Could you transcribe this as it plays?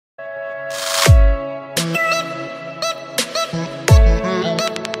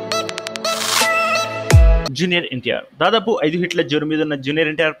Junior NTR దాదాపు 5 హిట్ల జోరు మీద ఉన్న జూనియర్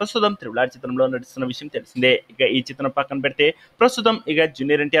ఎన్టీఆర్ ప్రస్తుతం త్రిబుల్ చిత్రంలో నటిస్తున్న విషయం తెలిసిందే. ఇక ఈ చిత్రం పక్కన పెడితే ప్రస్తుతం ఇక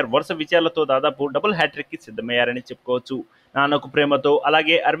జూనియర్ ఎన్టీఆర్ వరుస విజయాలతో దాదాపు డబుల్ హ్యాట్రిక్ కి సిద్ధమయ్యారని చెప్పుకోవచ్చు. నాన్నకు ప్రేమతో,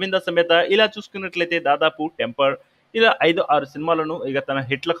 అలాగే అరవింద సమేత ఇలా చూసుకున్నట్లయితే దాదాపు టెంపర్ ఇలా 5-6 సినిమాలను ఇక తన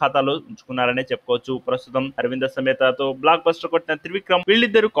హిట్ల ఖాతాలో ఉంచుకున్నారనే చెప్పుకోవచ్చు. ప్రస్తుతం అరవింద సమేతతో బ్లాక్ బస్టర్ కొట్టిన త్రివిక్రమ్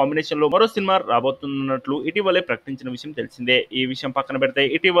వీళ్ళిద్దరు కాంబినేషన్ లో మరో సినిమా రాబోతున్నట్లు ఇటీవలే ప్రకటించిన విషయం తెలిసిందే. ఈ విషయం పక్కన పెడితే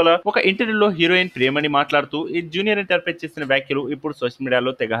ఇటీవల ఒక ఇంటర్వ్యూలో హీరోయిన్ ప్రియమణి మాట్లాడుతూ ఈ జూనియర్ ఎన్టీఆర్ పై చేసిన వ్యాఖ్యలు ఇప్పుడు సోషల్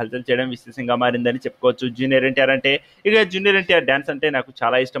మీడియాలో తెగ హల్చల్ చేయడం విశేషంగా మారిందని చెప్పుకోవచ్చు. జూనియర్ ఎన్టీఆర్ అంటే ఇక జూనియర్ ఎన్టీఆర్ డాన్స్ అంటే నాకు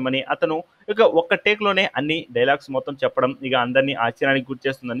చాలా ఇష్టమని, అతను ఇక ఒక్క టేక్ లోనే అన్ని డైలాగ్స్ మొత్తం చెప్పడం ఇక అందరినీ ఆశ్చర్యానికి గురి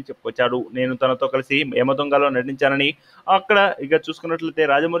చేస్తుందని చెప్పుకొచ్చాడు. నేను తనతో కలిసి యమదొంగలో నటించానని, అక్కడ ఇక చూసుకున్నట్లయితే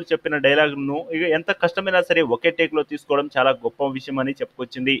రాజమౌళి చెప్పిన డైలాగ్ను ఇక ఎంత కష్టమైనా సరే ఒకే టేక్ లో తీసుకోవడం చాలా గొప్ప విషయం అని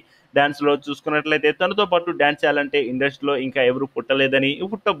చెప్పుకొచ్చింది. డాన్స్ లో చూసుకున్నట్లయితే తనతో పాటు డాన్స్ చేయాలంటే ఇండస్ట్రీలో ఇంకా ఎవరు పుట్టలేదని,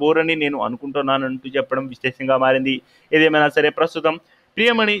 పుట్టబోరని నేను అనుకుంటున్నానంటూ చెప్పడం విశేషంగా మారింది. ఏదేమైనా సరే ప్రస్తుతం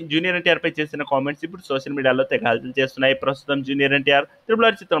ప్రియమణి జూనియర్ ఎన్టీఆర్ పై చేసిన కామెంట్స్ ఇప్పుడు సోషల్ మీడియాలో తెగ హల్చల్ చేస్తున్నాయి. ప్రస్తుతం జూనియర్ ఎన్టీఆర్ TRILAR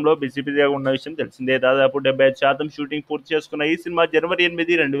చిత్రంలో బిజీగా ఉన్న విషయం తెలిసిందే. దాదాపు 75% షూటింగ్ పూర్తి చేసుకున్న ఈ సినిమా జనవరి 8,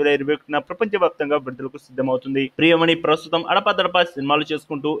 2021 ప్రపంచవ్యాప్తంగా విడుదలకు సిద్ధమవుతుంది. ప్రియమణి ప్రస్తుతం అడపాదడపా సినిమాలు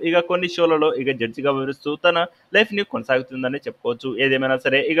చేసుకుంటూ ఇక కొన్ని షోలలో ఇక జడ్జిగా వివరిస్తూ తన లైఫ్ ని కొనసాగుతుందని చెప్పుకోవచ్చు. ఏదేమైనా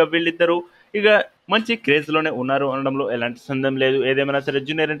సరే ఇక వీళ్ళిద్దరూ ఇక మంచి క్రేజ్ లోనే ఉన్నారు అనడంలో ఎలాంటి సందేహం లేదు. ఏదేమైనా సరే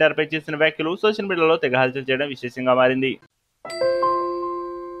జూనియర్ ఎన్టీఆర్ పై చేసిన వ్యాఖ్యలు సోషల్ మీడియాలో తెగ హల్చల్ చేయడం విశేషంగా మారింది.